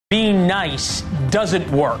nice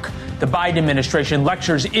doesn't work. The Biden administration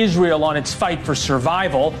lectures Israel on its fight for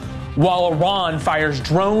survival, while Iran fires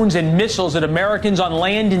drones and missiles at Americans on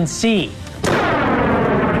land and sea.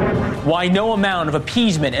 Why no amount of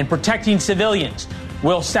appeasement and protecting civilians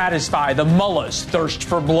will satisfy the mullah's thirst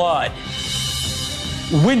for blood.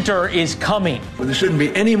 Winter is coming. There shouldn't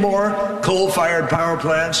be any more coal-fired power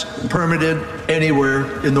plants permitted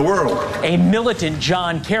anywhere in the world. A militant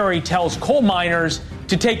John Kerry tells coal miners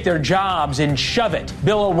to take their jobs and shove it.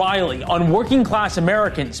 Bill O'Reilly on working-class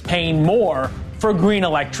Americans paying more for green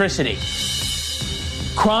electricity.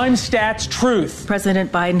 Crime Stats Truth.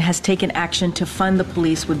 President Biden has taken action to fund the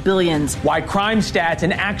police with billions. Why crime stats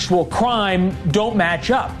and actual crime don't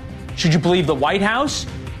match up. Should you believe the White House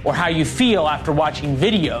or how you feel after watching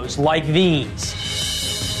videos like these?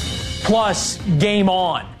 Plus, game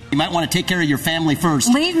on. You might want to take care of your family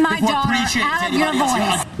first. Leave my daughter out of your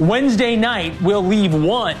voice. Wednesday night, we'll leave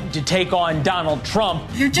one to take on Donald Trump.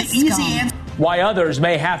 You're just easy answer. Why others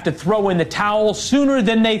may have to throw in the towel sooner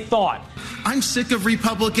than they thought. I'm sick of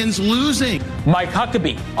Republicans losing. Mike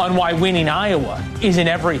Huckabee on why winning Iowa isn't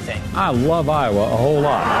everything. I love Iowa a whole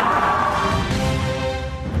lot.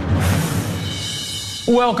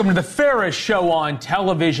 Welcome to the fairest show on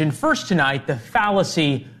television. First tonight, the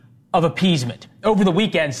fallacy of appeasement. Over the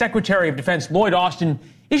weekend, Secretary of Defense Lloyd Austin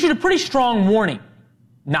issued a pretty strong warning.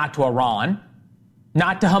 Not to Iran,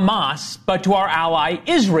 not to Hamas, but to our ally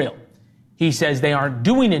Israel. He says they aren't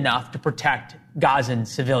doing enough to protect Gazan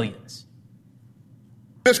civilians.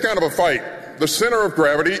 This kind of a fight, the center of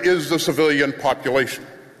gravity is the civilian population.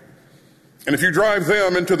 And if you drive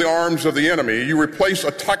them into the arms of the enemy, you replace a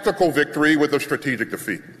tactical victory with a strategic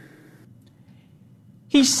defeat.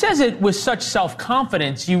 He says it with such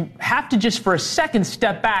self-confidence, you have to just for a second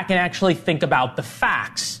step back and actually think about the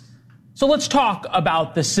facts. So let's talk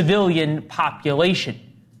about the civilian population.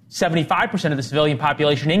 75% of the civilian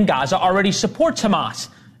population in Gaza already supports Hamas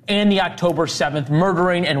and the October 7th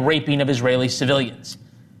murdering and raping of Israeli civilians.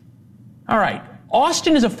 All right,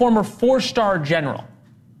 Austin is a former four-star general.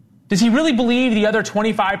 Does he really believe the other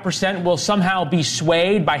 25% will somehow be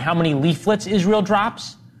swayed by how many leaflets Israel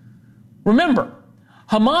drops? Remember,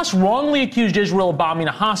 Hamas wrongly accused Israel of bombing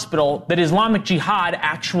a hospital that Islamic Jihad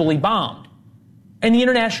actually bombed, and the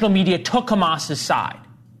international media took Hamas's side.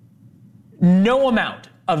 No amount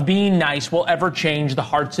of being nice will ever change the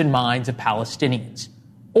hearts and minds of Palestinians,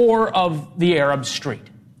 or of the Arab street,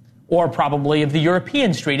 or probably of the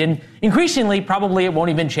European street, and increasingly, probably it won't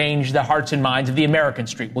even change the hearts and minds of the American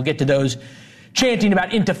street. We'll get to those chanting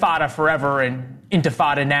about Intifada forever and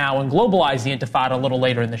Intifada now and globalize the Intifada a little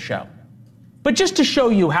later in the show. But just to show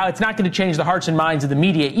you how it's not going to change the hearts and minds of the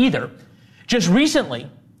media either, just recently,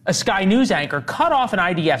 a Sky News anchor cut off an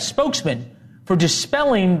IDF spokesman for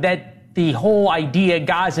dispelling that the whole idea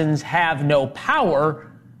Gazans have no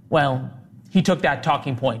power. Well, he took that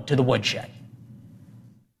talking point to the woodshed.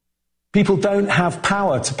 People don't have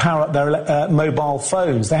power to power up their mobile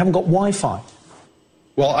phones. They haven't got Wi-Fi.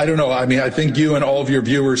 Well, I don't know. I mean, I think you and all of your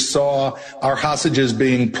viewers saw our hostages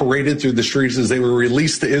being paraded through the streets as they were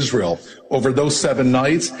released to Israel over those 7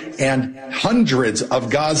 nights, and hundreds of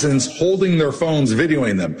Gazans holding their phones,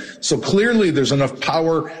 videoing them. So clearly there's enough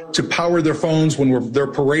power to power their phones when they're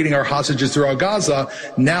parading our hostages throughout Gaza.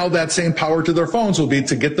 Now that same power to their phones will be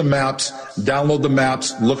to get the maps, download the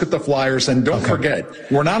maps, look at the flyers, and don't forget,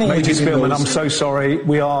 we're not only Major Spielman, I'm so sorry.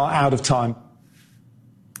 We are out of time.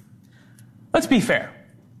 Let's be fair.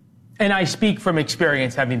 And I speak from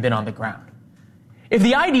experience having been on the ground. If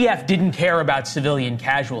the IDF didn't care about civilian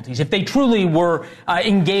casualties, if they truly were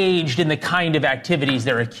engaged in the kind of activities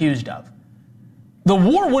they're accused of, the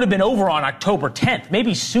war would have been over on October 10th,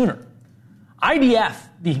 maybe sooner. IDF,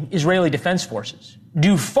 the Israeli Defense Forces,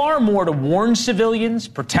 do far more to warn civilians,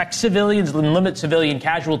 protect civilians, and limit civilian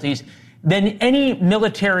casualties than any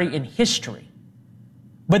military in history.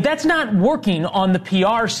 But that's not working on the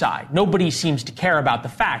PR side. Nobody seems to care about the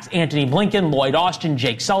facts. Antony Blinken, Lloyd Austin,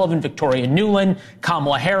 Jake Sullivan, Victoria Nuland,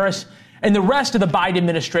 Kamala Harris, and the rest of the Biden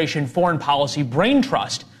administration foreign policy brain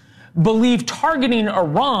trust believe targeting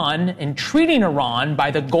Iran and treating Iran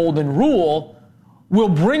by the golden rule will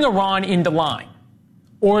bring Iran into line.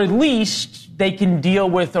 Or at least they can deal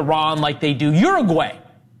with Iran like they do Uruguay.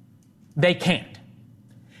 They can't.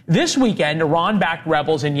 This weekend, Iran-backed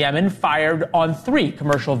rebels in Yemen fired on 3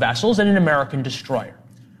 commercial vessels and an American destroyer.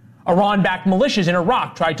 Iran-backed militias in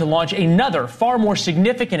Iraq tried to launch another, far more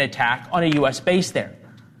significant attack on a U.S. base there.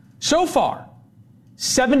 So far,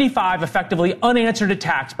 75 effectively unanswered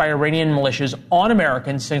attacks by Iranian militias on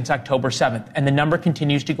Americans since October 7th, and the number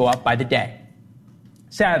continues to go up by the day.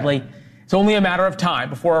 Sadly, it's only a matter of time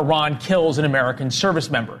before Iran kills an American service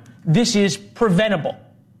member. This is preventable.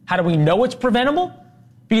 How do we know it's preventable?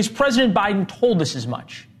 Because President Biden told us as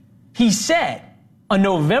much. He said on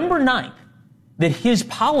November 9th that his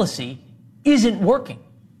policy isn't working.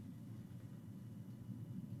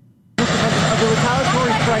 Are the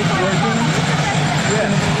retaliatory strikes working?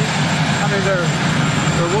 Yes. I mean,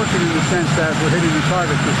 they're working in the sense that we're hitting the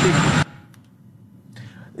targets we're seeking.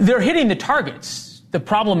 They're hitting the targets. The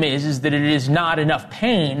problem is that it is not enough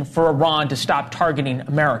pain for Iran to stop targeting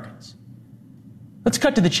Americans. Let's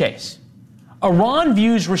cut to the chase. Iran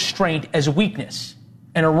views restraint as weakness,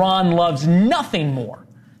 and Iran loves nothing more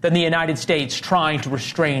than the United States trying to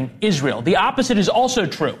restrain Israel. The opposite is also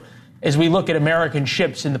true as we look at American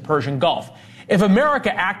ships in the Persian Gulf. If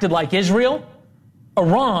America acted like Israel,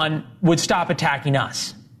 Iran would stop attacking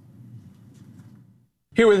us.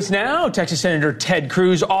 Here with us now, Texas Senator Ted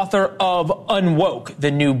Cruz, author of Unwoke,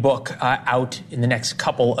 the new book out in the next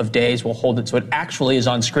couple of days. We'll hold it so it actually is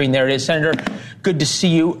on screen. There it is. Senator, good to see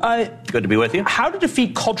you. Good to be with you. How to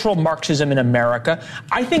defeat cultural Marxism in America?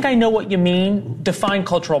 I think I know what you mean. Define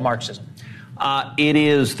cultural Marxism. It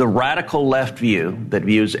is the radical left view that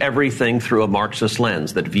views everything through a Marxist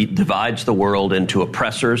lens, that divides the world into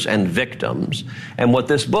oppressors and victims. And what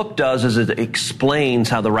this book does is it explains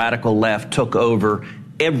how the radical left took over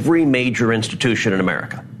every major institution in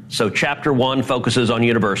America. So chapter 1 focuses on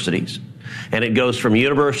universities, and it goes from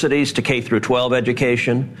universities to K through 12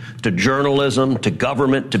 education, to journalism, to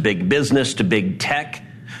government, to big business, to big tech,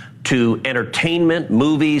 to entertainment,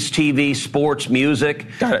 movies, TV, sports, music,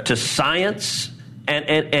 to science. And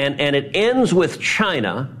it ends with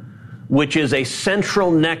China, which is a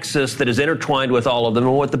central nexus that is intertwined with all of them.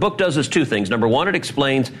 And what the book does is two things. Number one, it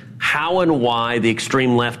explains how and why the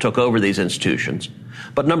extreme left took over these institutions.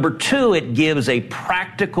 But number two, it gives a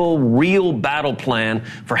practical, real battle plan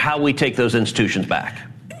for how we take those institutions back.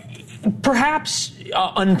 Perhaps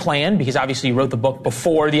unplanned, because obviously you wrote the book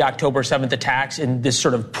before the October 7th attacks and this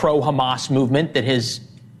sort of pro-Hamas movement that has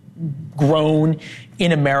grown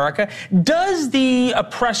in America. Does the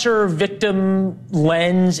oppressor-victim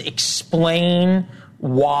lens explain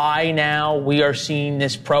why now we are seeing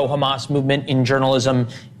this pro-Hamas movement in journalism,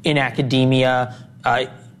 in academia,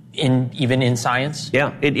 even in science?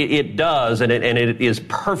 Yeah, it does, and it is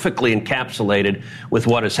perfectly encapsulated with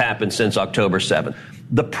what has happened since October 7th.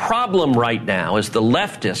 The problem right now is the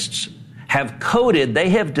leftists they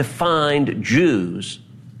have defined Jews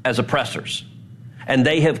as oppressors. And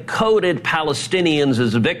they have coded Palestinians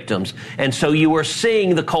as victims. And so you are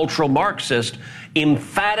seeing the cultural Marxist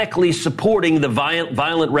emphatically supporting the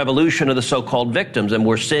violent revolution of the so-called victims. And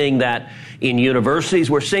we're seeing that in universities.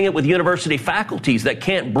 We're seeing it with university faculties that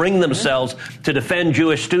can't bring themselves to defend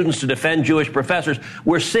Jewish students, to defend Jewish professors.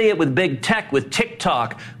 We're seeing it with big tech, with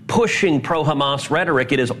TikTok pushing pro-Hamas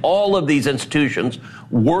rhetoric. It is all of these institutions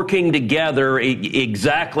working together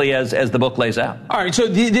exactly as the book lays out. All right, so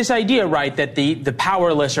this idea, right, that the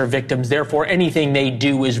powerless are victims, therefore anything they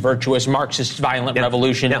do is virtuous, Marxist violent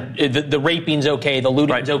revolution, the raping's okay, the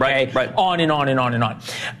looting's okay, on and on and on and on.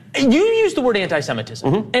 You use the word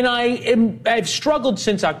anti-Semitism, and I've struggled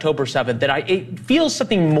since October 7th that it feels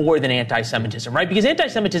something more than anti-Semitism, right? Because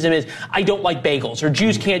anti-Semitism is, I don't like bagels, or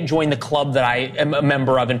Jews can't join the club that I am a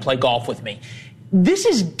member of and play golf with me. This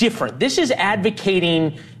is different. This is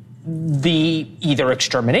advocating the either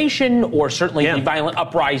extermination or certainly the violent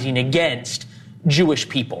uprising against Jewish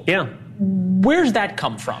people. Yeah. Where's that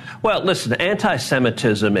come from? Well, listen,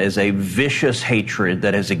 anti-Semitism is a vicious hatred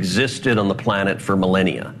that has existed on the planet for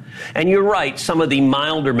millennia. And you're right, some of the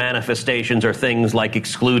milder manifestations are things like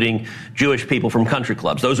excluding Jewish people from country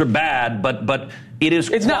clubs. Those are bad, but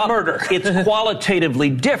it's not murder. It's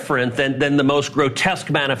qualitatively different than the most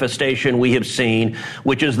grotesque manifestation we have seen,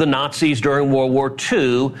 which is the Nazis during World War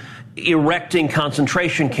II erecting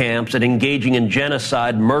concentration camps and engaging in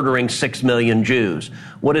genocide, murdering 6 million Jews.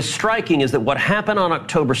 What is striking is that what happened on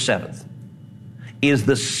October 7th is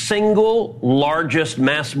the single largest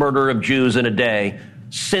mass murder of Jews in a day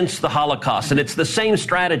since the Holocaust. And it's the same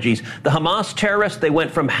strategies. The Hamas terrorists, they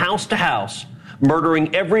went from house to house,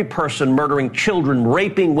 murdering every person, murdering children,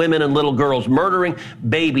 raping women and little girls, murdering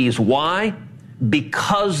babies. Why?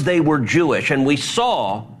 Because they were Jewish. And we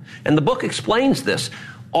saw, and the book explains this,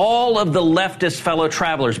 all of the leftist fellow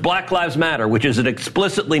travelers, Black Lives Matter, which is an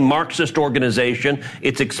explicitly Marxist organization.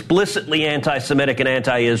 It's explicitly anti-Semitic and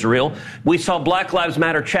anti-Israel. We saw Black Lives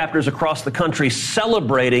Matter chapters across the country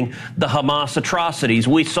celebrating the Hamas atrocities.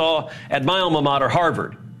 We saw at my alma mater,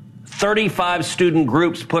 Harvard, 35 student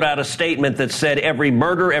groups put out a statement that said every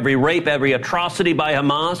murder, every rape, every atrocity by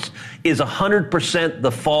Hamas is 100%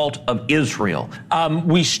 the fault of Israel.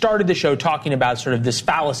 We started the show talking about sort of this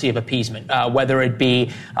fallacy of appeasement, whether it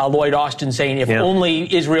be Lloyd Austin saying if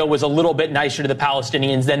only Israel was a little bit nicer to the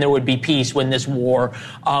Palestinians, then there would be peace when this war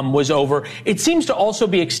was over. It seems to also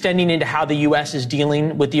be extending into how the U.S. is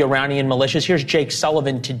dealing with the Iranian militias. Here's Jake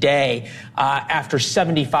Sullivan today after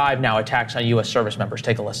 75 now attacks on U.S. service members.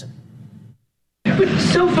 Take a listen. But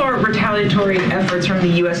so far, retaliatory efforts from the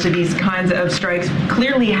U.S. to these kinds of strikes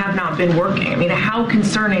clearly have not been working. I mean, how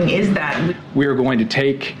concerning is that? We are going to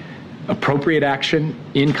take appropriate action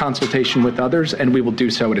in consultation with others, and we will do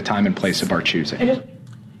so at a time and place of our choosing.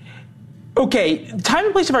 Okay, time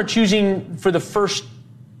and place of our choosing for the first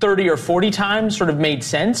 30 or 40 times sort of made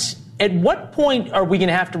sense. At what point are we going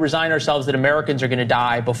to have to resign ourselves that Americans are going to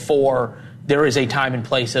die before there is a time and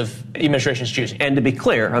place of the administration's choosing? And to be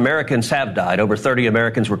clear, Americans have died. Over 30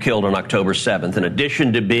 Americans were killed on October 7th. In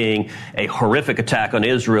addition to being a horrific attack on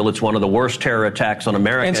Israel, it's one of the worst terror attacks on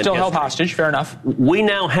America. And still held hostage, fair enough. We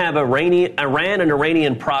now have Iran and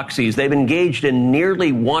Iranian proxies. They've engaged in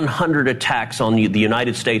nearly 100 attacks on the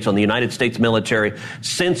United States, on the United States military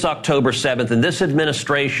since October 7th. And this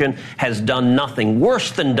administration has done nothing,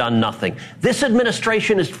 worse than done nothing. This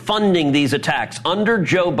administration is funding these attacks. Under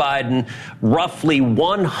Joe Biden, roughly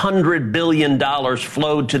 $100 billion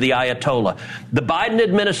flowed to the Ayatollah. The Biden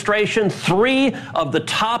administration, 3 of the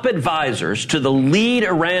top advisors to the lead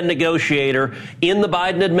Iran negotiator in the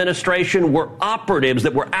Biden administration were operatives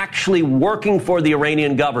that were actually working for the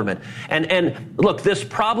Iranian government. And look, this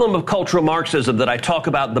problem of cultural Marxism that I talk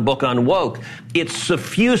about in the book on woke, it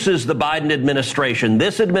suffuses the Biden administration.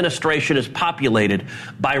 This administration is populated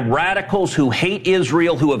by radicals who hate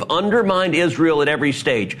Israel, who have undermined Israel at every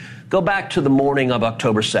stage. Go back to the morning of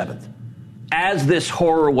October 7th. As this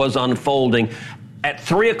horror was unfolding, at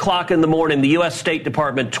 3 o'clock in the morning, the U.S. State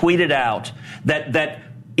Department tweeted out that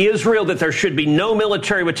Israel, that there should be no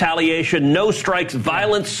military retaliation, no strikes,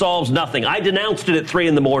 violence solves nothing. I denounced it at 3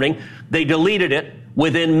 in the morning. They deleted it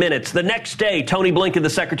within minutes. The next day, Tony Blinken, the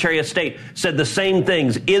Secretary of State, said the same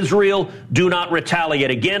things. Israel, do not retaliate.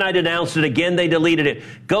 Again, I denounced it. Again, they deleted it.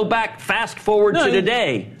 Go back, fast forward to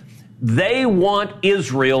today. They want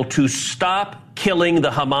Israel to stop killing the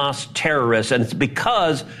Hamas terrorists, and it's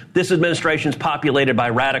because this administration is populated by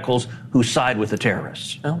radicals who side with the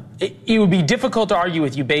terrorists. Well, it would be difficult to argue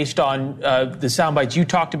with you based on the sound bites you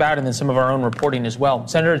talked about and then some of our own reporting as well.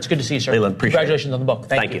 Senator, it's good to see you, sir. Leland, Congratulations on the book.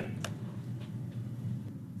 Thank you. You.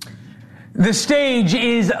 The stage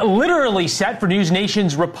is literally set for News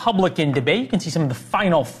Nation's Republican debate. You can see some of the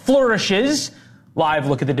final flourishes. Live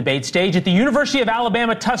look at the debate stage at the University of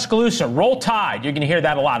Alabama, Tuscaloosa. Roll Tide. You're going to hear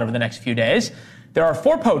that a lot over the next few days. There are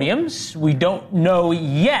 4 podiums. We don't know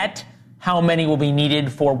yet how many will be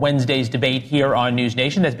needed for Wednesday's debate here on News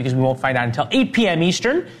Nation. That's because we won't find out until 8 p.m.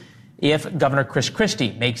 Eastern if Governor Chris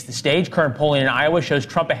Christie makes the stage. Current polling in Iowa shows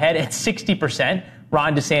Trump ahead at 60%.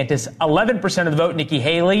 Ron DeSantis, 11% of the vote. Nikki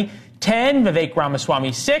Haley, 10%. Vivek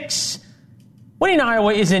Ramaswamy, 6%. Winning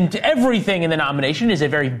Iowa isn't everything in the nomination. It is a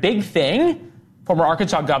very big thing. Former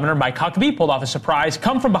Arkansas Governor Mike Huckabee pulled off a surprise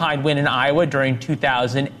come-from-behind win in Iowa during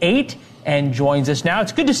 2008 and joins us now.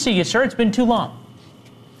 It's good to see you, sir. It's been too long.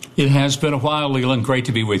 It has been a while, Leland. Great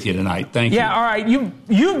to be with you tonight. Thank you. Yeah, all right.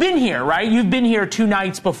 You've been here, right? You've been here 2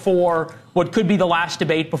 nights before what could be the last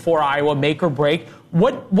debate before Iowa, make or break.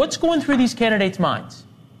 What's going through these candidates' minds?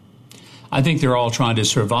 I think they're all trying to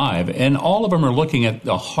survive, and all of them are looking at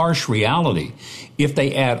the harsh reality. If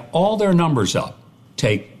they add all their numbers up,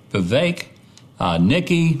 take Vivek,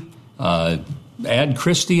 Nikki, add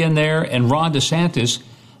Christie in there, and Ron DeSantis,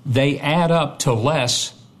 they add up to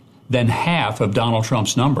less than half of Donald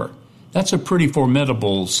Trump's number. That's a pretty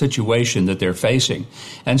formidable situation that they're facing.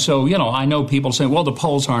 And so, I know people say, well, the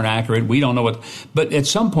polls aren't accurate. We don't know what. But at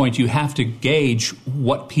some point, you have to gauge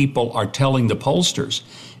what people are telling the pollsters.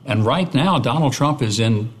 And right now, Donald Trump is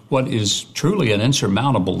in what is truly an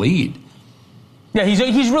insurmountable lead. Yeah,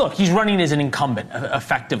 he's running as an incumbent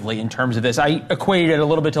effectively in terms of this. I equated it a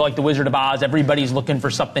little bit to like the Wizard of Oz. Everybody's looking for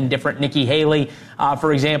something different. Nikki Haley,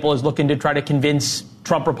 for example, is looking to try to convince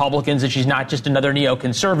Trump Republicans that she's not just another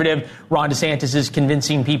neoconservative. Ron DeSantis is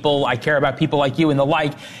convincing people, I care about people like you and the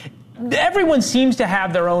like. Everyone seems to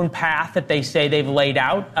have their own path that they say they've laid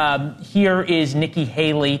out. Here is Nikki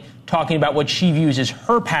Haley talking about what she views as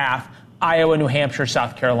her path, Iowa, New Hampshire,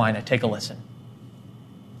 South Carolina. Take a listen.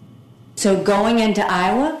 So going into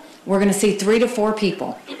Iowa, we're going to see 3 to 4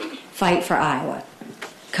 people fight for Iowa.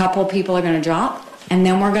 A couple people are going to drop, and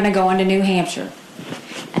then we're going to go into New Hampshire.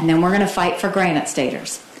 And then we're going to fight for Granite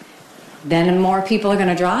Staters. Then more people are going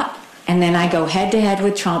to drop, and then I go head to head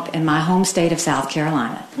with Trump in my home state of South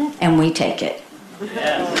Carolina, and we take it.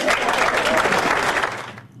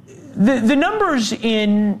 The numbers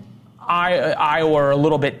in Iowa are a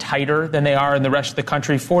little bit tighter than they are in the rest of the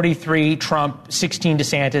country. 43 Trump, 16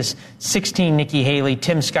 DeSantis, 16 Nikki Haley,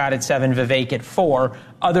 Tim Scott at 7, Vivek at 4.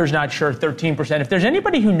 Others not sure, 13%. If there's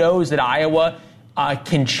anybody who knows that Iowa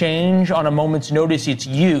can change on a moment's notice, it's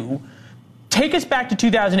you. Take us back to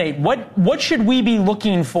 2008. What should we be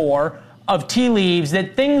looking for of tea leaves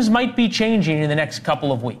that things might be changing in the next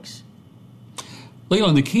couple of weeks?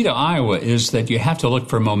 Leland, the key to Iowa is that you have to look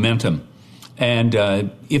for momentum. And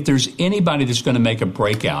if there's anybody that's going to make a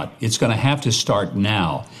breakout, it's going to have to start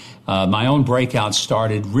now. My own breakout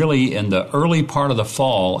started really in the early part of the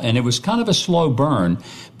fall, and it was kind of a slow burn.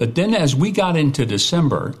 But then as we got into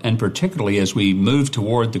December, and particularly as we moved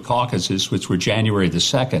toward the caucuses, which were January the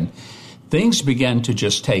 2nd, things began to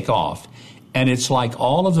just take off. And it's like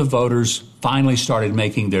all of the voters finally started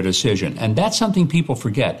making their decision. And that's something people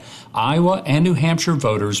forget. Iowa and New Hampshire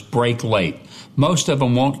voters break late. Most of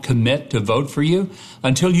them won't commit to vote for you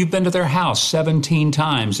until you've been to their house 17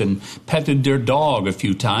 times and petted their dog a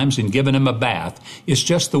few times and given him a bath. It's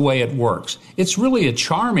just the way it works. It's really a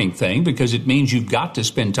charming thing because it means you've got to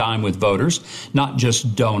spend time with voters, not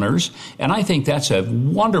just donors. And I think that's a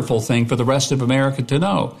wonderful thing for the rest of America to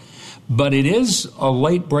know. But it is a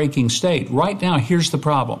late-breaking state. Right now, here's the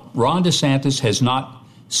problem. Ron DeSantis has not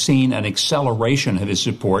seen an acceleration of his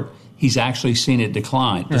support. He's actually seen it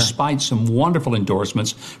decline, despite some wonderful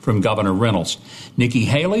endorsements from Governor Reynolds. Nikki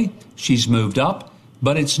Haley, she's moved up,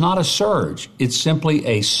 but it's not a surge. It's simply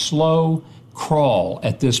a slow crawl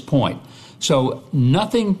at this point. So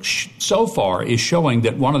nothing so far is showing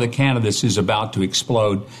that one of the candidates is about to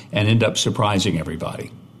explode and end up surprising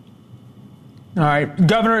everybody. All right.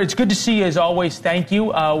 Governor, it's good to see you as always. Thank you.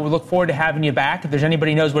 We look forward to having you back. If there's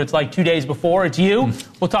anybody who knows what it's like 2 days before, it's you.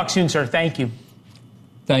 We'll talk soon, sir. Thank you.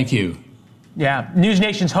 Thank you. Yeah. News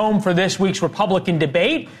Nation's home for this week's Republican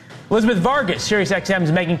debate. Elizabeth Vargas, SiriusXM's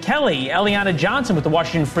Megyn Kelly, Eliana Johnson with the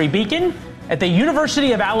Washington Free Beacon at the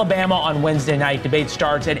University of Alabama on Wednesday night. Debate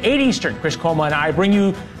starts at 8 Eastern. Chris Cuomo and I bring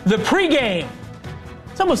you the pregame.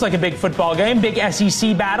 It's almost like a big football game. Big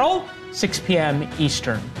SEC battle, 6 p.m.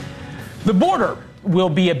 Eastern. The border will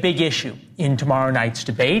be a big issue in tomorrow night's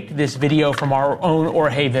debate. This video from our own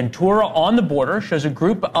Jorge Ventura on the border shows a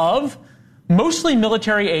group of mostly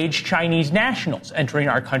military-age Chinese nationals entering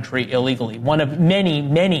our country illegally, one of many,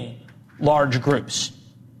 many large groups.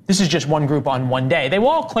 This is just one group on one day. They will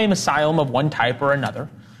all claim asylum of one type or another.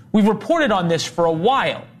 We've reported on this for a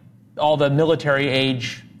while, all the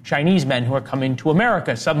military-age Chinese men who are coming to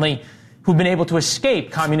America, suddenly who've been able to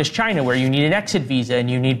escape communist China, where you need an exit visa and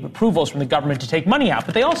you need approvals from the government to take money out,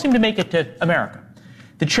 but they all seem to make it to America.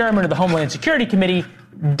 The chairman of the Homeland Security Committee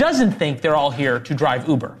doesn't think they're all here to drive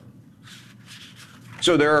Uber.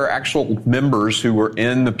 So there are actual members who were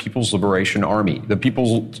in the People's Liberation Army, the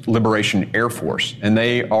People's Liberation Air Force, and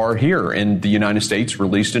they are here in the United States,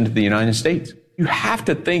 released into the United States. You have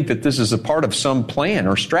to think that this is a part of some plan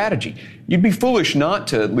or strategy. You'd be foolish not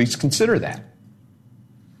to at least consider that.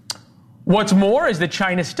 What's more is that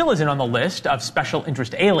China still isn't on the list of special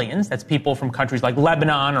interest aliens. That's people from countries like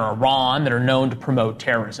Lebanon or Iran that are known to promote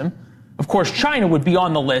terrorism. Of course, China would be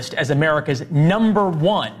on the list as America's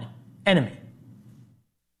 #1 enemy.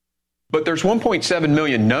 But there's 1.7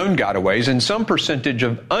 million known gotaways and some percentage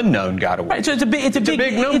of unknown gotaways. Right, so it's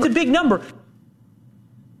a big number.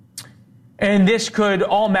 And this could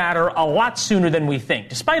all matter a lot sooner than we think.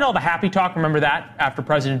 Despite all the happy talk, remember that, after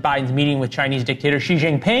President Biden's meeting with Chinese dictator Xi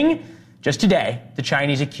Jinping, just today, the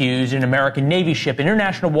Chinese accused an American Navy ship in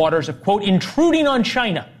international waters of, quote, intruding on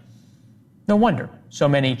China. No wonder so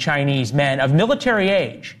many Chinese men of military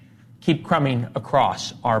age keep coming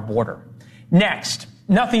across our border. Next,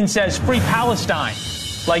 nothing says free Palestine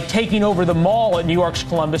like taking over the mall at New York's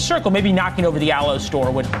Columbus Circle. Maybe knocking over the Aloe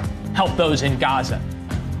store would help those in Gaza.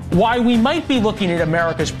 Why we might be looking at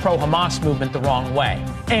America's pro-Hamas movement the wrong way.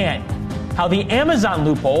 And how the Amazon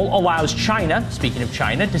loophole allows China, speaking of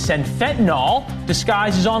China, to send fentanyl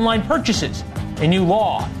disguised as online purchases. A new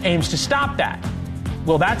law aims to stop that.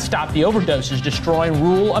 Will that stop the overdoses destroying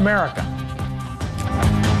rural America?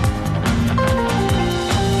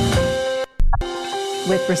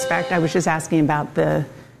 With respect, I was just asking about the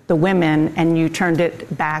women, and you turned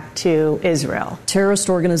it back to Israel. Terrorist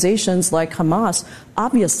organizations like Hamas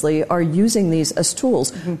obviously are using these as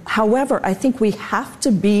tools. Mm-hmm. However, I think we have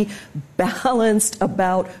to be balanced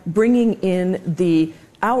about bringing in the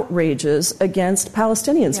outrages against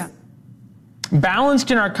Palestinians. Yeah.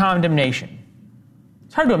 Balanced in our condemnation.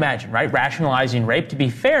 It's hard to imagine, right? Rationalizing rape. To be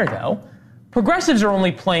fair, though, progressives are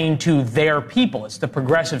only playing to their people. It's the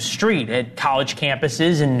progressive street at college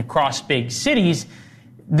campuses and across big cities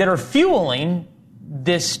that are fueling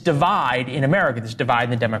this divide in America, this divide in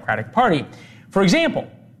the Democratic Party. For example,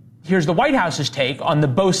 here's the White House's take on the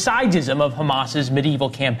both sidesism of Hamas's medieval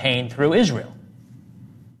campaign through Israel.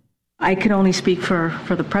 I can only speak for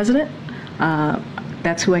the president.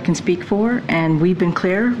 That's who I can speak for. And we've been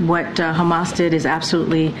clear. What Hamas did is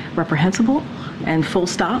absolutely reprehensible and full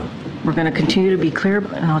stop. We're going to continue to be clear,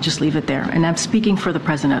 and I'll just leave it there. And I'm speaking for the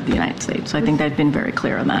president of the United States. So I think I've been very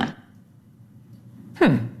clear on that.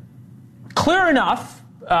 Clear enough,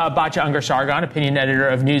 Batya Ungar-Sargon, opinion editor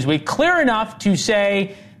of Newsweek, clear enough to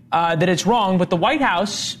say that it's wrong, but the White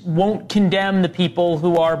House won't condemn the people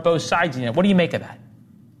who are both sides in it. What do you make of that?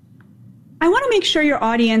 I want to make sure your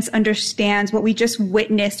audience understands what we just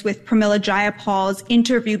witnessed with Pramila Jayapal's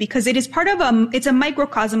interview, because it is part of it's a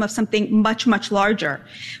microcosm of something much, much larger,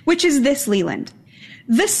 which is this, Leland.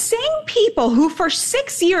 The same people who for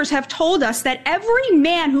 6 years have told us that every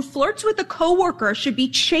man who flirts with a coworker should be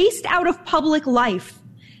chased out of public life.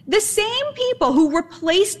 The same people who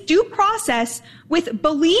replaced due process with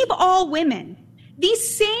believe all women.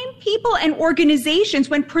 These same people and organizations,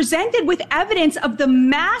 when presented with evidence of the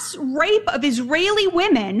mass rape of Israeli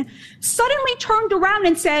women, suddenly turned around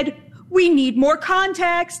and said, we need more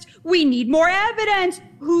context. We need more evidence.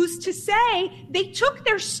 Who's to say? They took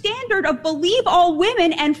their standard of believe all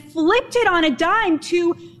women and flipped it on a dime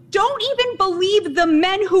to don't even believe the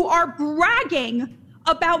men who are bragging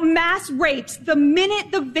about mass rapes the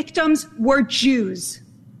minute the victims were Jews.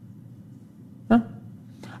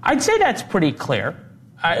 I'd say that's pretty clear.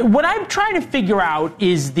 What I'm trying to figure out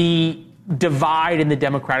is the divide in the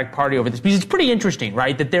Democratic Party over this, because it's pretty interesting,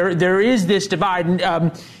 right, that there is this divide.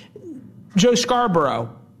 And, Joe Scarborough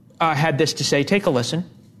had this to say. Take a listen.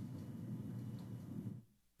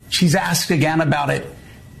 She's asked again about it,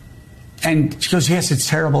 and she goes, yes, it's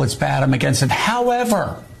terrible, it's bad, I'm against it.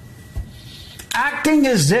 However, acting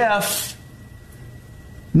as if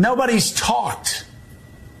nobody's talked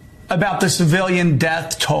about the civilian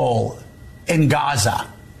death toll in Gaza.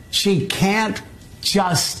 She can't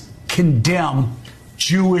just condemn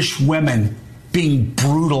Jewish women being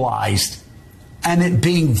brutalized and it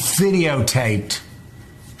being videotaped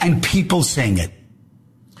and people seeing it.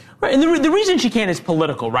 Right, and the reason she can't is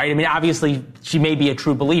political, right? I mean, obviously, she may be a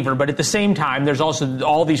true believer, but at the same time, there's also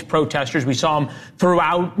all these protesters. We saw them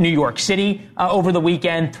throughout New York City over the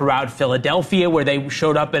weekend, throughout Philadelphia, where they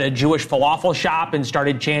showed up at a Jewish falafel shop and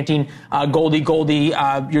started chanting, Goldie, Goldie,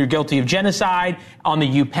 you're guilty of genocide, on the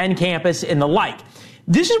UPenn campus and the like.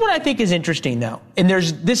 This is what I think is interesting, though, and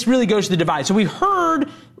this really goes to the divide. So we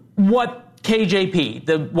heard what KJP,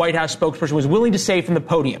 the White House spokesperson, was willing to say from the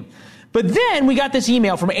podium. But then we got this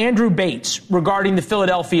email from Andrew Bates regarding the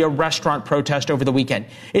Philadelphia restaurant protest over the weekend.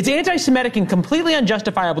 It's anti-Semitic and completely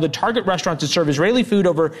unjustifiable to target restaurants that serve Israeli food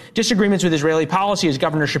over disagreements with Israeli policy. As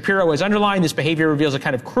Governor Shapiro has underlined, this behavior reveals a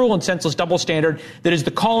kind of cruel and senseless double standard that is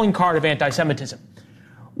the calling card of anti-Semitism.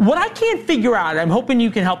 What I can't figure out, and I'm hoping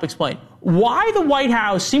you can help explain, why the White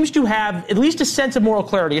House seems to have at least a sense of moral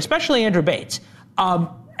clarity, especially Andrew Bates,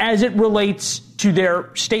 as it relates to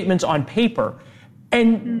their statements on paper,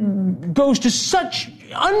 and goes to such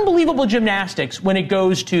unbelievable gymnastics when it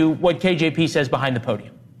goes to what KJP says behind the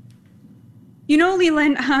podium. You know,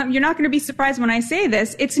 Leland, you're not going to be surprised when I say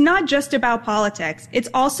this. It's not just about politics. It's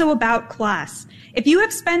also about class. If you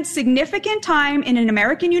have spent significant time in an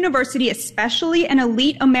American university, especially an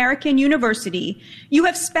elite American university, you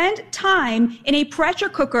have spent time in a pressure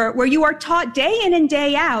cooker where you are taught day in and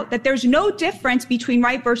day out that there's no difference between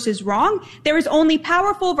right versus wrong. There is only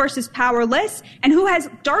powerful versus powerless, and who has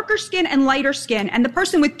darker skin and lighter skin. And the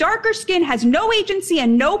person with darker skin has no agency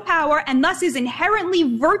and no power, and thus is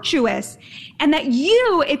inherently virtuous. And that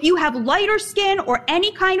you, if you have lighter skin or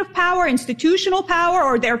any kind of power, institutional power,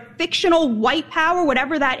 or their fictional white power,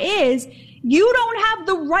 whatever that is, you don't have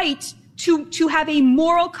the right to have a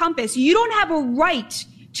moral compass. You don't have a right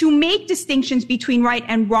to make distinctions between right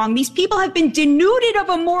and wrong. These people have been denuded of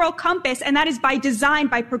a moral compass, and that is by design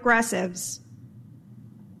by progressives.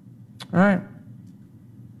 All right.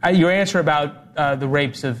 Your answer about the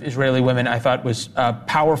rapes of Israeli women, I thought, was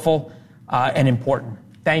powerful and important.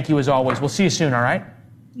 Thank you, as always. We'll see you soon, all right?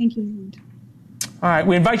 Thank you. All right,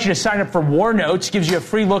 we invite you to sign up for War Notes. Gives you a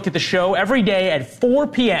free look at the show every day at 4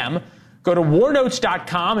 p.m. Go to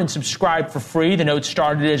warnotes.com and subscribe for free. The notes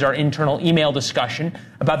started as our internal email discussion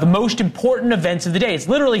about the most important events of the day. It's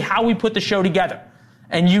literally how we put the show together,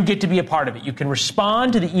 and you get to be a part of it. You can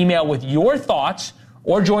respond to the email with your thoughts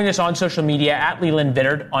or join us on social media at Leland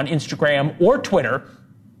Vittert on Instagram or Twitter.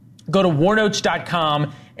 Go to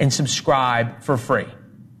warnotes.com and subscribe for free.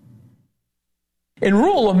 In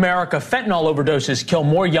rural America, fentanyl overdoses kill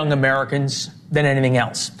more young Americans than anything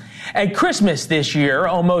else. At Christmas this year,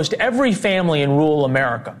 almost every family in rural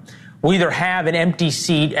America will either have an empty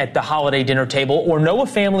seat at the holiday dinner table or know a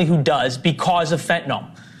family who does because of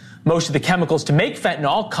fentanyl. Most of the chemicals to make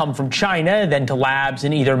fentanyl come from China, then to labs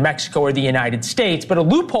in either Mexico or the United States. But a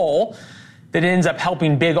loophole that ends up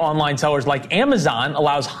helping big online sellers like Amazon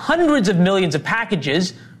allows hundreds of millions of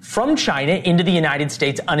packages from China into the United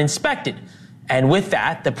States uninspected. And with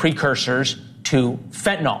that, the precursors to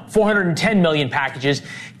fentanyl. 410 million packages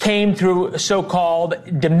came through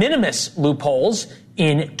so-called de minimis loopholes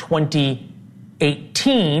in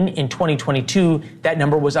 2018. In 2022, that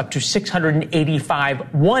number was up to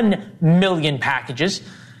 1 million packages.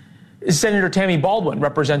 Senator Tammy Baldwin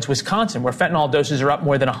represents Wisconsin, where fentanyl doses are up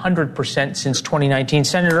more than 100% since 2019.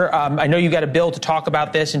 Senator, I know you got a bill to talk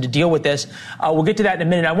about this and to deal with this. We'll get to that in a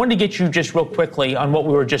minute. I wanted to get you just real quickly on what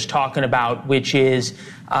we were just talking about, which is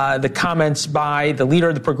the comments by the leader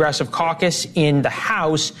of the Progressive Caucus in the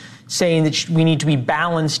House saying that we need to be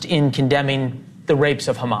balanced in condemning the rapes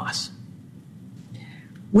of Hamas.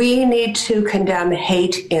 We need to condemn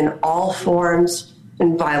hate in all forms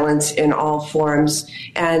and violence in all forms.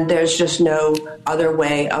 And there's just no other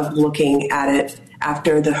way of looking at it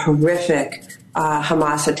after the horrific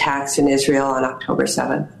Hamas attacks in Israel on October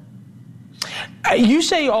 7th. You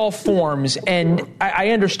say all forms, and I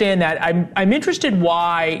understand that. I'm interested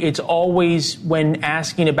why it's always, when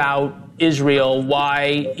asking about Israel,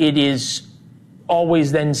 why it is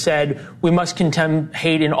always then said we must condemn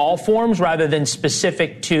hate in all forms rather than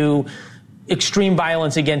specific to extreme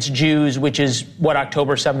violence against Jews, which is what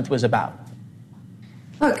October 7th was about.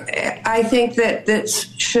 Look, I think that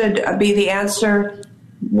this should be the answer,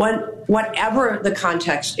 whatever the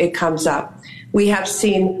context it comes up. We have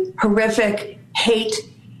seen horrific hate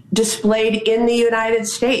displayed in the United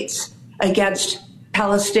States against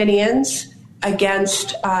Palestinians,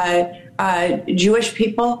 against Jewish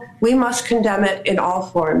people. We must condemn it in all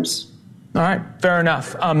forms. All right, fair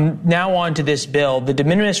enough. Now on to this bill. The De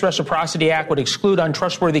Minimis Reciprocity Act would exclude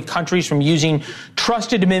untrustworthy countries from using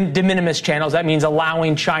trusted de minimis channels. That means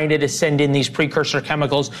allowing China to send in these precursor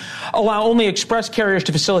chemicals, allow only express carriers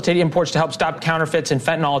to facilitate imports to help stop counterfeits and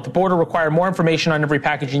fentanyl at the border, require more information on every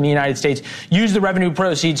package in the United States, use the revenue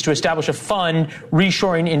proceeds to establish a fund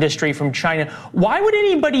reshoring industry from China. Why would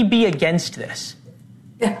anybody be against this?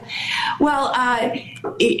 Well,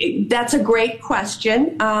 that's a great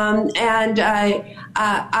question, and I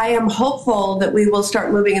am hopeful that we will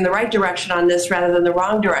start moving in the right direction on this rather than the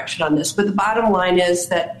wrong direction on this. But the bottom line is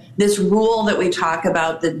that this rule that we talk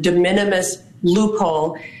about, the de minimis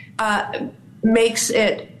loophole, makes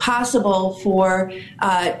it possible for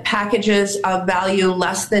packages of value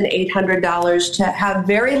less than $800 to have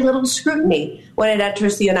very little scrutiny when it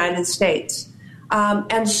enters the United States.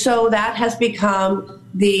 And so that has become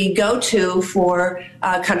the go-to for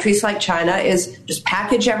countries like China, is just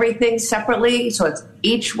package everything separately. So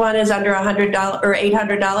each one is under $100 or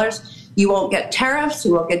 $800. You won't get tariffs,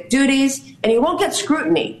 you won't get duties, and you won't get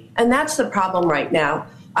scrutiny. And that's the problem right now.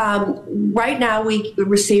 Right now, we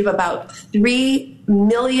receive about 3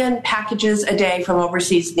 million packages a day from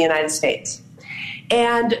overseas in the United States.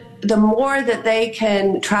 And the more that they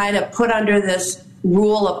can try to put under this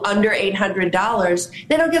rule of under $800,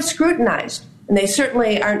 they don't get scrutinized. And they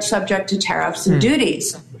certainly aren't subject to tariffs and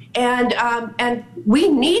duties. And we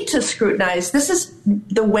need to scrutinize. This is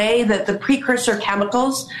the way that the precursor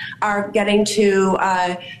chemicals are getting into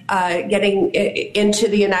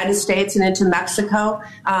the United States and into Mexico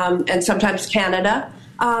and sometimes Canada.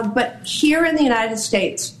 But here in the United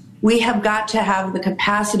States, we have got to have the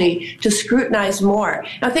capacity to scrutinize more.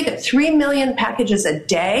 Now, think of 3 million packages a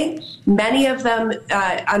day, many of them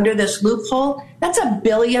under this loophole. That's $1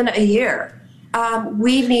 billion a year.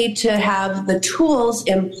 We need to have the tools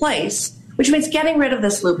in place, which means getting rid of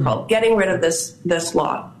this loophole, getting rid of this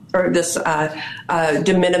law or this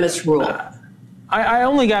de minimis rule. I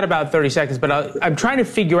only got about 30 seconds, but I'm trying to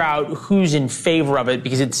figure out who's in favor of it,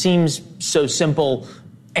 because it seems so simple.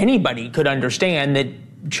 Anybody could understand that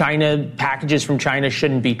packages from China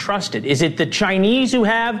shouldn't be trusted. Is it the Chinese who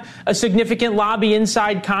have a significant lobby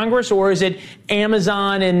inside Congress, or is it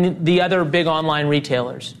Amazon and the other big online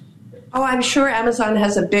retailers? Oh, I'm sure Amazon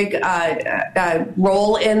has a big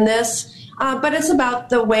role in this, but it's about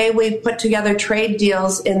the way we've put together trade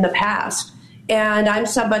deals in the past. And I'm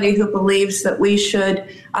somebody who believes that we should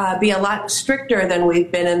be a lot stricter than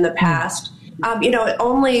we've been in the past.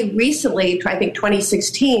 Only recently, I think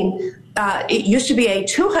 2016, it used to be a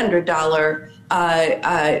 $200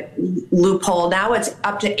 loophole. Now it's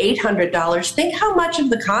up to $800. Think how much of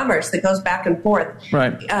the commerce that goes back and forth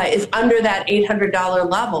is under that $800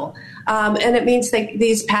 level. And it means that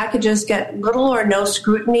these packages get little or no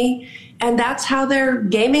scrutiny. And that's how they're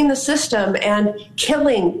gaming the system and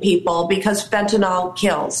killing people, because fentanyl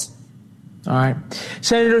kills. All right.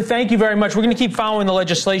 Senator, thank you very much. We're going to keep following the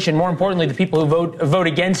legislation. More importantly, the people who vote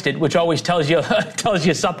against it, which always tells you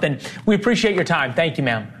something. We appreciate your time. Thank you,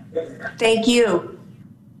 ma'am. Thank you.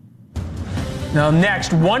 Now,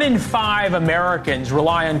 next, 1 in 5 Americans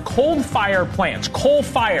rely on coal-fired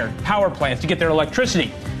power plants to get their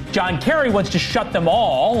electricity. John Kerry wants to shut them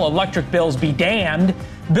all. Electric bills be damned.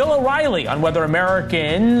 Bill O'Reilly on whether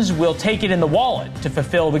Americans will take it in the wallet to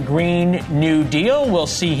fulfill the Green New Deal. We'll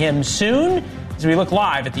see him soon as we look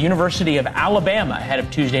live at the University of Alabama ahead of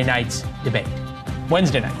Wednesday night's debate.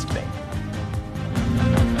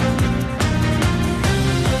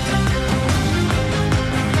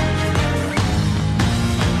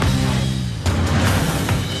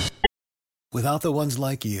 Without the ones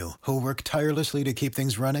like you, who work tirelessly to keep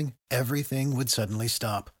things running, everything would suddenly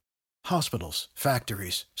stop. Hospitals,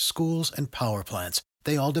 factories, schools, and power plants,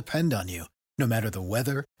 they all depend on you. No matter the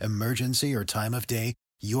weather, emergency, or time of day,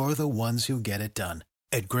 you're the ones who get it done.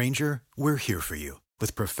 At Grainger, we're here for you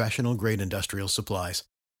with professional-grade industrial supplies.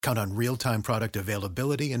 Count on real-time product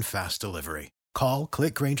availability and fast delivery. Call,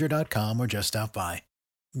 click Grainger.com, or just stop by.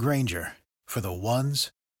 Grainger, for the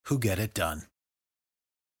ones who get it done.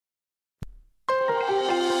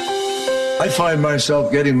 I find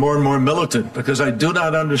myself getting more and more militant because I do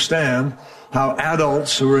not understand how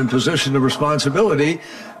adults who are in position of responsibility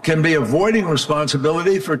can be avoiding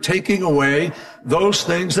responsibility for taking away those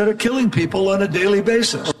things that are killing people on a daily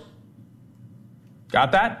basis.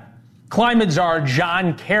 Got that? Climate czar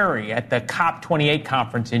John Kerry at the COP28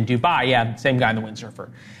 conference in Dubai. Yeah, same guy in the windsurfer.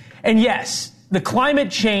 And yes, the climate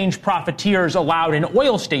change profiteers allowed an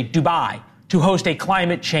oil state, Dubai, to host a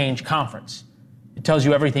climate change conference. It tells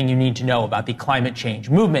you everything you need to know about the climate change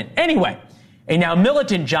movement. Anyway, a now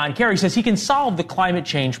militant John Kerry says he can solve the climate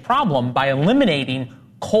change problem by eliminating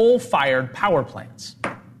coal-fired power plants.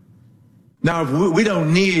 Now, we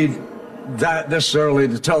don't need that necessarily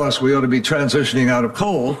to tell us we ought to be transitioning out of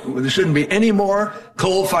coal. There shouldn't be any more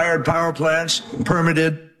coal-fired power plants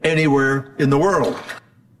permitted anywhere in the world.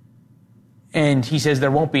 And he says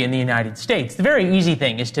there won't be in the United States. The very easy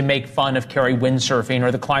thing is to make fun of Kerry windsurfing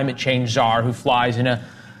or the climate change czar who flies in a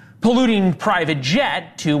polluting private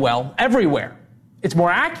jet to, well, everywhere. It's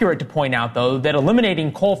more accurate to point out, though, that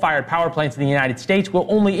eliminating coal-fired power plants in the United States will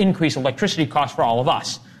only increase electricity costs for all of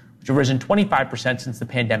us, which have risen 25% since the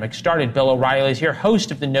pandemic started. Bill O'Reilly is here,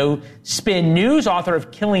 host of the No Spin News, author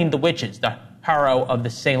of Killing the Witches, the horror of the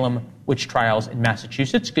Salem witch trials in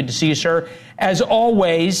Massachusetts. Good to see you, sir. As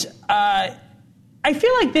always, I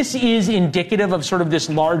feel like this is indicative of sort of this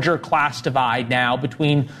larger class divide now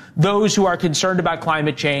between those who are concerned about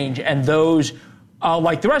climate change and those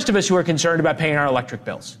like the rest of us who are concerned about paying our electric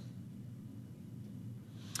bills.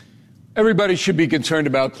 Everybody should be concerned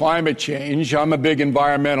about climate change. I'm a big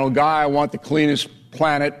environmental guy. I want the cleanest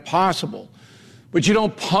planet possible. But you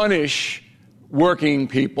don't punish working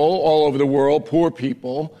people all over the world, poor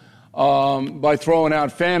people, by throwing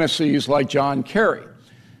out fantasies like John Kerry.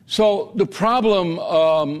 So the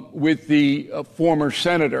problem with the former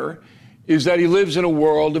senator is that he lives in a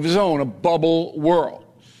world of his own, a bubble world.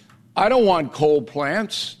 I don't want coal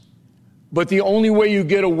plants, but the only way you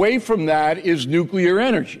get away from that is nuclear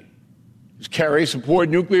energy. Does Kerry support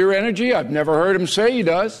nuclear energy? I've never heard him say he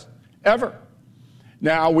does, ever.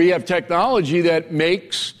 Now, we have technology that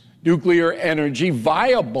makes nuclear energy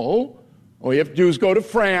viable. All you have to do is go to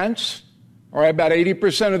France. All right, about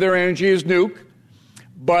 80% of their energy is nuke.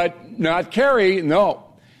 But not Kerry, no.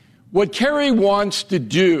 What Kerry wants to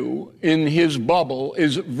do in his bubble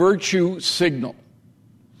is virtue signal.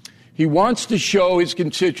 He wants to show his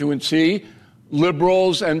constituency,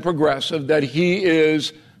 liberals and progressive, that he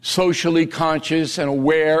is socially conscious and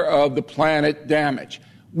aware of the planet damage,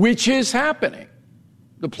 which is happening.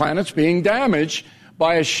 The planet's being damaged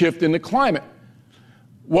by a shift in the climate.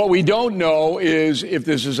 What we don't know is if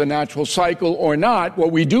this is a natural cycle or not.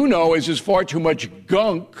 What we do know is there's far too much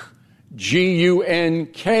gunk,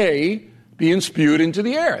 G-U-N-K, being spewed into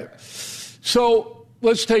the air. So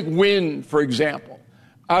let's take wind, for example.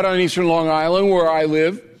 Out on eastern Long Island, where I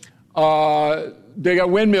live, they got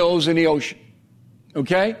windmills in the ocean,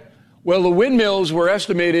 okay? Well, the windmills were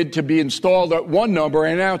estimated to be installed at one number,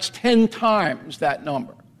 and now it's 10 times that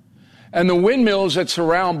number. And the windmills that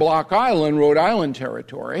surround Block Island, Rhode Island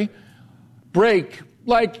territory, break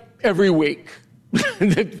like every week.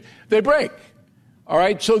 They break. All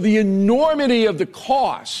right? So the enormity of the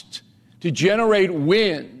cost to generate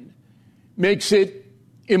wind makes it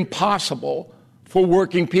impossible for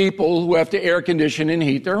working people who have to air condition and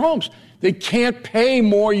heat their homes. They can't pay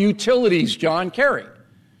more utilities, John Kerry.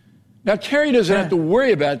 Now, Kerry doesn't have to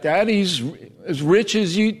worry about that. He's as rich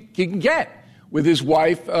as he can get with his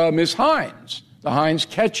wife, Miss Heinz, the Heinz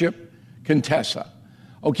ketchup Contessa.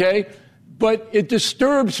 Okay? But it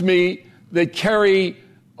disturbs me that Kerry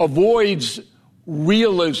avoids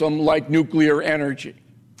realism like nuclear energy.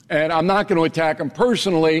 And I'm not going to attack him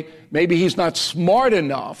personally. Maybe he's not smart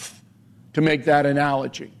enough to make that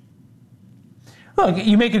analogy. Look,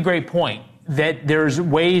 you make a great point that there's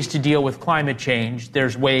ways to deal with climate change.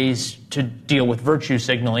 There's ways to deal with virtue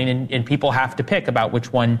signaling, and people have to pick about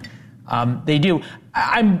which one they do.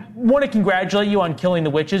 I want to congratulate you on Killing the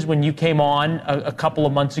Witches. When you came on a couple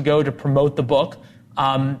of months ago to promote the book,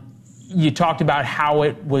 you talked about how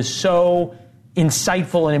it was so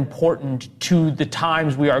insightful and important to the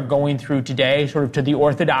times we are going through today, sort of to the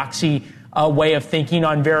orthodoxy way of thinking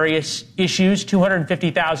on various issues.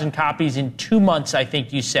 250,000 copies in 2 months, I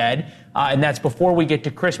think you said, and that's before we get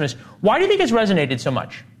to Christmas. Why do you think it's resonated so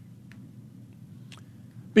much?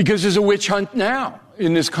 Because there's a witch hunt now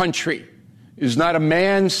in this country. Is not a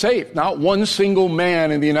man safe. Not one single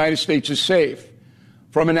man in the United States is safe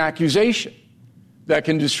from an accusation that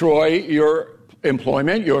can destroy your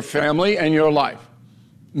employment, your family, and your life.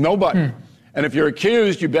 Nobody. And if you're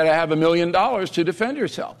accused, you better have $1 million to defend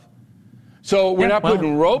yourself. So we're not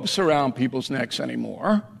putting ropes around people's necks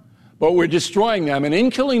anymore, but we're destroying them. And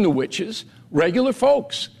in Killing the Witches, regular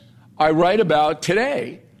folks I write about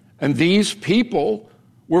today, and these people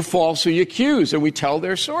were falsely accused, and we tell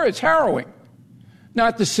their story. It's harrowing.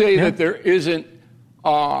 Not to say that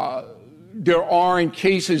there aren't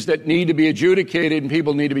cases that need to be adjudicated and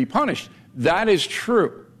people need to be punished. That is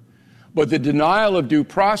true. But the denial of due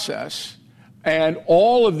process and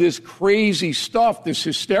all of this crazy stuff, this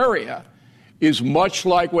hysteria, is much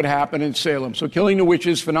like what happened in Salem. So Killing the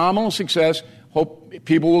Witches, phenomenal success. Hope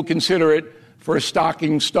people will consider it for a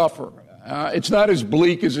stocking stuffer. It's not as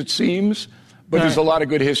bleak as it seems, but there's a lot of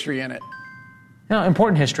good history in it. No,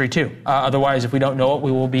 important history, too. Otherwise, if we don't know it,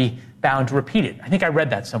 we will be bound to repeat it. I think I read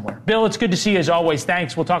that somewhere. Bill, it's good to see you as always.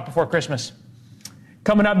 Thanks. We'll talk before Christmas.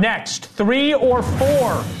 Coming up next, 3 or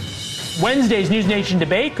 4. Wednesday's News Nation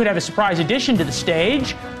debate could have a surprise addition to the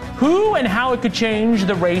stage. Who and how it could change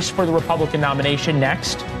the race for the Republican nomination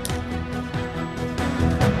next.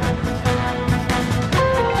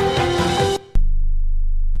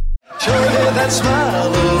 Show me that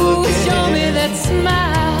smile again. Show me that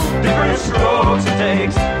smile. Different strokes it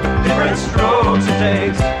takes. Different strokes it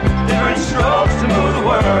takes. Different strokes to move the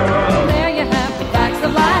world. There you have the facts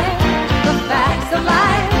of life. The facts of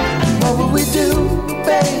life. What will we do,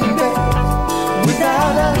 baby,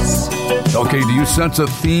 without us? Okay, do you sense a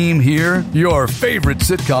theme here? Your favorite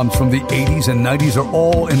sitcoms from the 80s and 90s are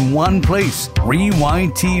all in one place.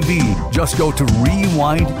 Rewind TV. Just go to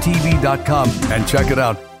rewindtv.com and check it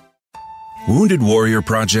out. Wounded Warrior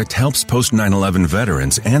Project helps post 9/11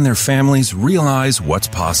 veterans and their families realize what's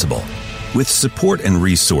possible. With support and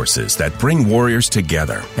resources that bring warriors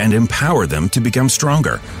together and empower them to become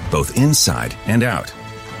stronger, both inside and out.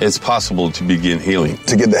 It's possible to begin healing,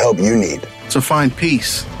 to get the help you need, to find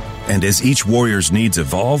peace. And as each warrior's needs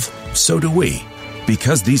evolve, so do we.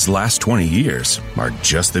 Because these last 20 years are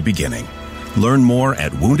just the beginning. Learn more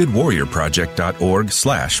at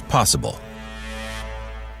woundedwarriorproject.org/possible.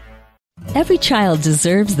 Every child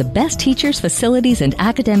deserves the best teachers, facilities, and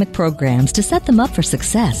academic programs to set them up for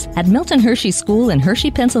success. At Milton Hershey School in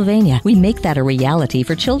Hershey, Pennsylvania, we make that a reality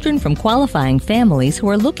for children from qualifying families who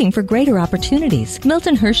are looking for greater opportunities.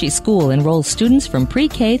 Milton Hershey School enrolls students from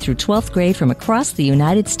pre-K through 12th grade from across the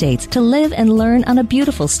United States to live and learn on a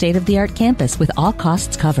beautiful state-of-the-art campus with all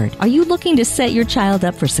costs covered. Are you looking to set your child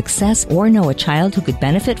up for success or know a child who could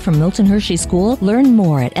benefit from Milton Hershey School? Learn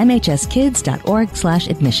more at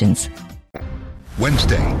mhskids.org/admissions.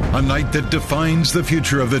 Wednesday, a night that defines the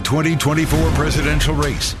future of the 2024 presidential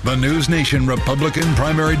race. The News Nation Republican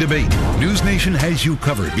primary debate. News Nation has you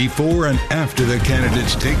covered before and after the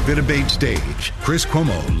candidates take the debate stage. Chris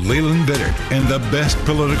Cuomo, Leland Vittert, and the best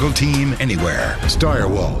political team anywhere.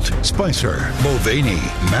 Steyerwalt, Spicer, Mulvaney,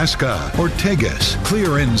 Masca, Ortegas.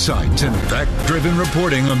 Clear insights and fact-driven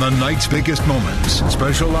reporting on the night's biggest moments.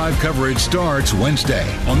 Special live coverage starts Wednesday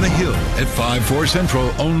on the Hill at 5/4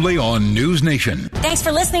 Central, only on News Nation. Thanks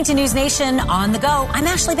for listening to News Nation on the go. I'm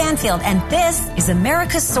Ashley Banfield, and this is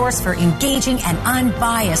America's source for engaging and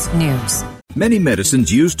unbiased news. Many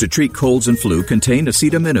medicines used to treat colds and flu contain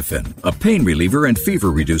acetaminophen, a pain reliever and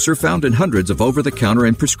fever reducer found in hundreds of over-the-counter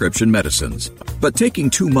and prescription medicines. But taking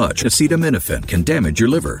too much acetaminophen can damage your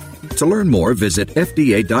liver. To learn more, visit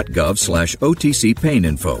fda.gov/OTC pain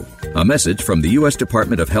info. A message from the U.S.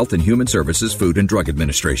 Department of Health and Human Services Food and Drug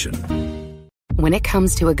Administration. When it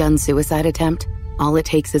comes to a gun suicide attempt, all it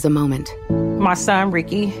takes is a moment. My son,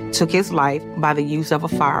 Ricky, took his life by the use of a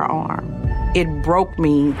firearm. It broke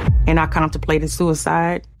me, and I contemplated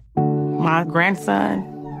suicide. My grandson,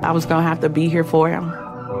 I was going to have to be here for him.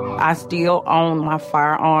 I still own my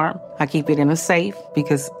firearm. I keep it in a safe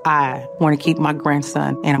because I want to keep my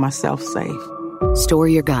grandson and myself safe. Store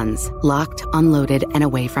your guns, locked, unloaded, and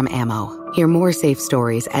away from ammo. Hear more safe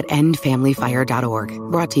stories at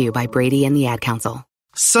endfamilyfire.org. Brought to you by Brady and the Ad Council.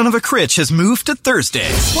 Son of a Critch has moved to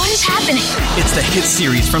Thursdays. What is happening? It's the hit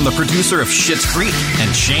series from the producer of Schitt's Creek,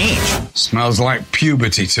 and Change. Smells like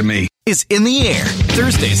puberty to me. Is in the air.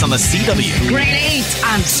 Thursdays on the CW. Grade 8.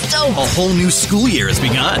 I'm stoked. A whole new school year has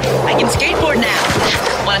begun. I can skateboard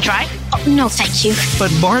now. Want to try? Oh, no, thank you.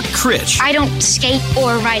 But Bart Critch. I don't skate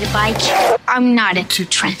or ride a bike. I'm not into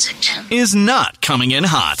transit. Is not coming in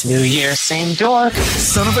hot. New year, same dork.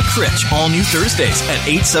 Son of a Critch. All new Thursdays at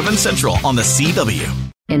 8/7 Central on the CW.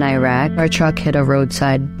 In Iraq, our truck hit a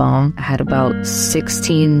roadside bomb. I had about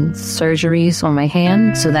 16 surgeries on my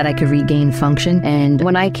hand so that I could regain function. And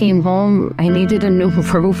when I came home, I needed a new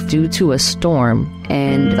roof due to a storm.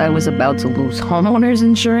 And I was about to lose homeowners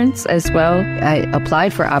insurance as well. I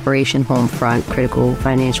applied for Operation Homefront Critical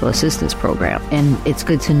Financial Assistance Program. And it's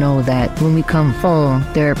good to know that when we come home,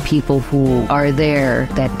 there are people who are there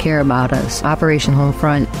that care about us. Operation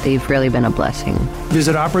Homefront, they've really been a blessing.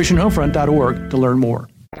 Visit OperationHomefront.org to learn more.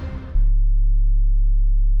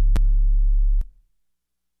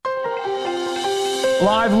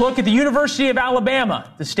 Live look at the University of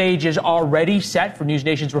Alabama. The stage is already set for News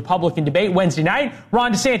Nation's Republican debate Wednesday night.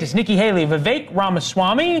 Ron DeSantis, Nikki Haley, Vivek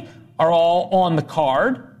Ramaswamy are all on the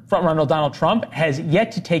card. Frontrunner Donald Trump has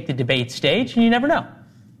yet to take the debate stage, and you never know.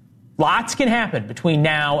 Lots can happen between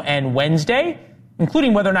now and Wednesday,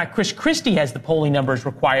 including whether or not Chris Christie has the polling numbers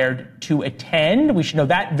required to attend. We should know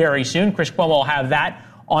that very soon. Chris Cuomo will have that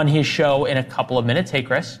on his show in a couple of minutes. Hey,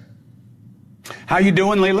 Chris. How you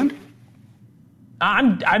doing, Leland?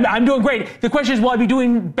 I'm doing great. The question is, will I be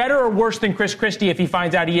doing better or worse than Chris Christie if he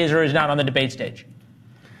finds out he is or is not on the debate stage?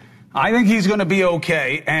 I think he's going to be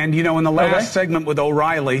okay. And, you know, in the last segment with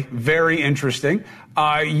O'Reilly, very interesting,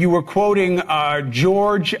 you were quoting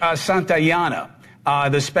George Santayana,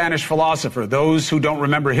 the Spanish philosopher. Those who don't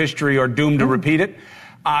remember history are doomed to repeat it.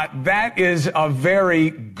 That is a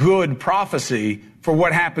very good prophecy for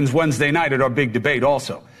what happens Wednesday night at our big debate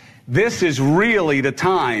also. This is really the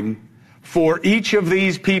time for each of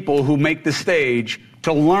these people who make the stage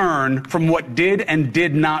to learn from what did and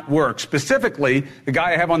did not work. Specifically, the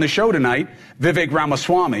guy I have on the show tonight, Vivek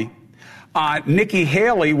Ramaswamy, Nikki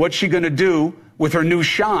Haley, what's she going to do with her new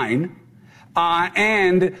shine,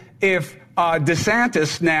 and if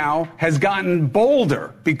DeSantis now has gotten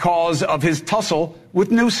bolder because of his tussle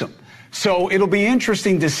with Newsom. So it'll be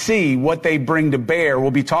interesting to see what they bring to bear.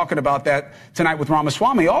 We'll be talking about that tonight with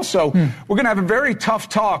Ramaswamy. Also, we're going to have a very tough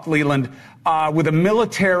talk, Leland, with a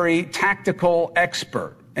military tactical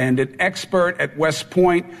expert and an expert at West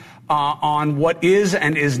Point on what is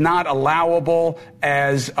and is not allowable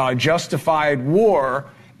as justified war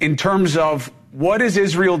in terms of what is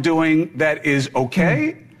Israel doing that is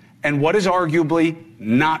okay and what is arguably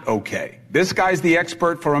not okay. This guy's the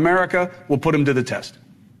expert for America. We'll put him to the test.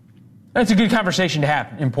 That's a good conversation to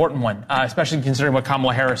have, important one, especially considering what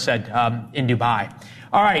Kamala Harris said in Dubai.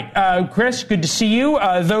 All right, Chris, good to see you.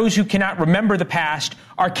 Those who cannot remember the past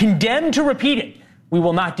are condemned to repeat it. We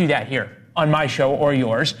will not do that here on my show or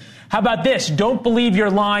yours. How about this? Don't believe your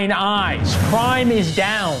lying eyes. Crime is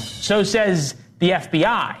down, so says the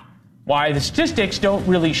FBI. Why the statistics don't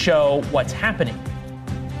really show what's happening.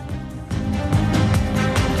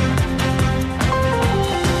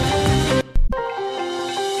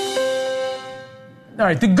 All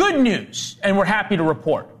right, the good news, and we're happy to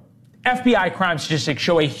report, FBI crime statistics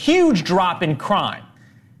show a huge drop in crime.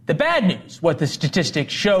 The bad news, what the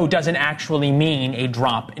statistics show doesn't actually mean a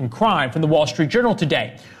drop in crime. From the Wall Street Journal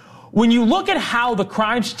today, when you look at how the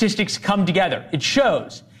crime statistics come together, it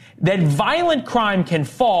shows that violent crime can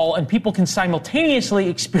fall and people can simultaneously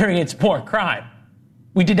experience more crime.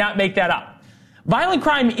 We did not make that up. Violent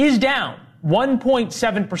crime is down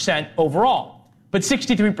 1.7% overall. But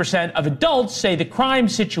 63% of adults say the crime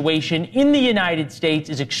situation in the United States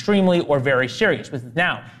is extremely or very serious. With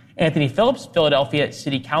now Anthony Phillips, Philadelphia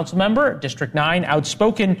City Council member, District 9,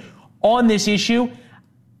 outspoken on this issue.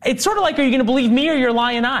 It's sort of like, are you going to believe me or your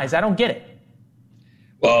lying eyes? I don't get it.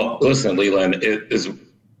 Well, listen, Leland,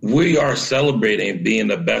 we are celebrating being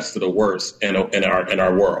the best of the worst in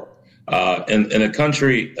our world. In a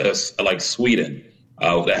country like Sweden,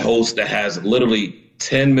 that has literally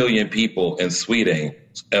 10 million people in Sweden,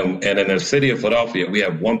 and in the city of Philadelphia, we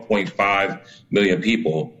have 1.5 million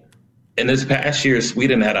people. In this past year,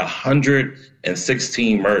 Sweden had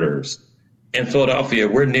 116 murders. In Philadelphia,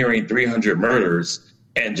 we're nearing 300 murders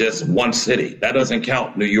in just one city. That doesn't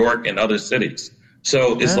count New York and other cities.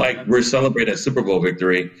 So it's like we're celebrating a Super Bowl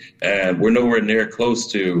victory, and we're nowhere near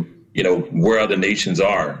close to, where other nations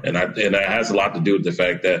are. And that has a lot to do with the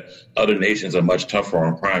fact that other nations are much tougher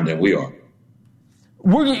on crime than we are.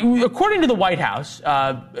 According to the White House,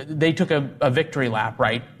 they took a victory lap,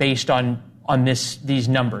 right, based on these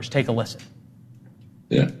numbers. Take a listen.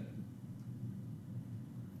 Yeah.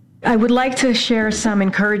 I would like to share some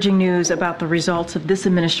encouraging news about the results of this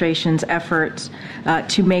administration's efforts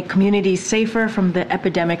to make communities safer from the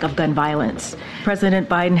epidemic of gun violence. President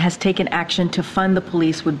Biden has taken action to fund the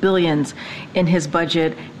police with billions in his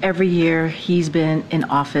budget every year he's been in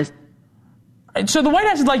office. So the White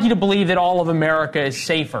House would like you to believe that all of America is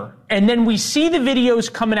safer. And then we see the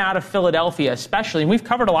videos coming out of Philadelphia, especially, and we've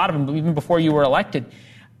covered a lot of them even before you were elected.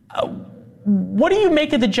 What do you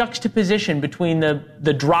make of the juxtaposition between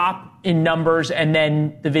the drop in numbers and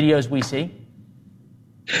then the videos we see?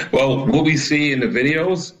 Well, what we see in the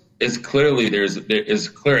videos is clearly there is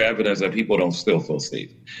clear evidence that people don't still feel safe.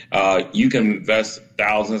 You can invest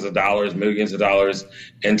thousands of dollars, millions of dollars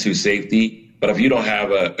into safety, but if you don't have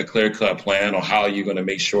a clear-cut plan on how you're going to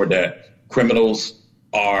make sure that criminals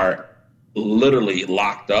are literally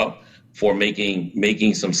locked up for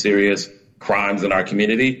making some serious crimes in our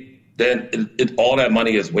community, then all that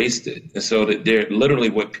money is wasted. And so they're literally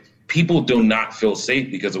what people do not feel safe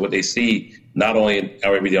because of what they see, not only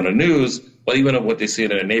every day on the news, but even of what they see in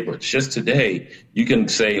their neighborhoods. Just today, you can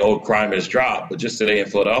say, crime has dropped. But just today in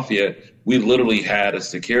Philadelphia, we literally had a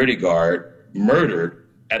security guard murdered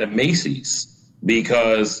at a Macy's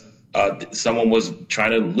because someone was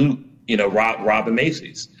trying to loot, rob a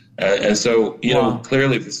Macy's. And so,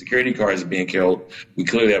 clearly if the security guard is being killed, we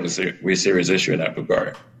clearly have a serious issue in that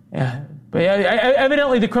regard. Yeah, but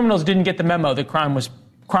evidently the criminals didn't get the memo that crime was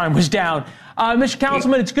down. Mr.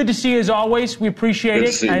 Councilman, it's good to see you as always. We appreciate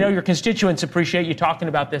it. I know your constituents appreciate you talking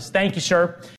about this. Thank you, sir.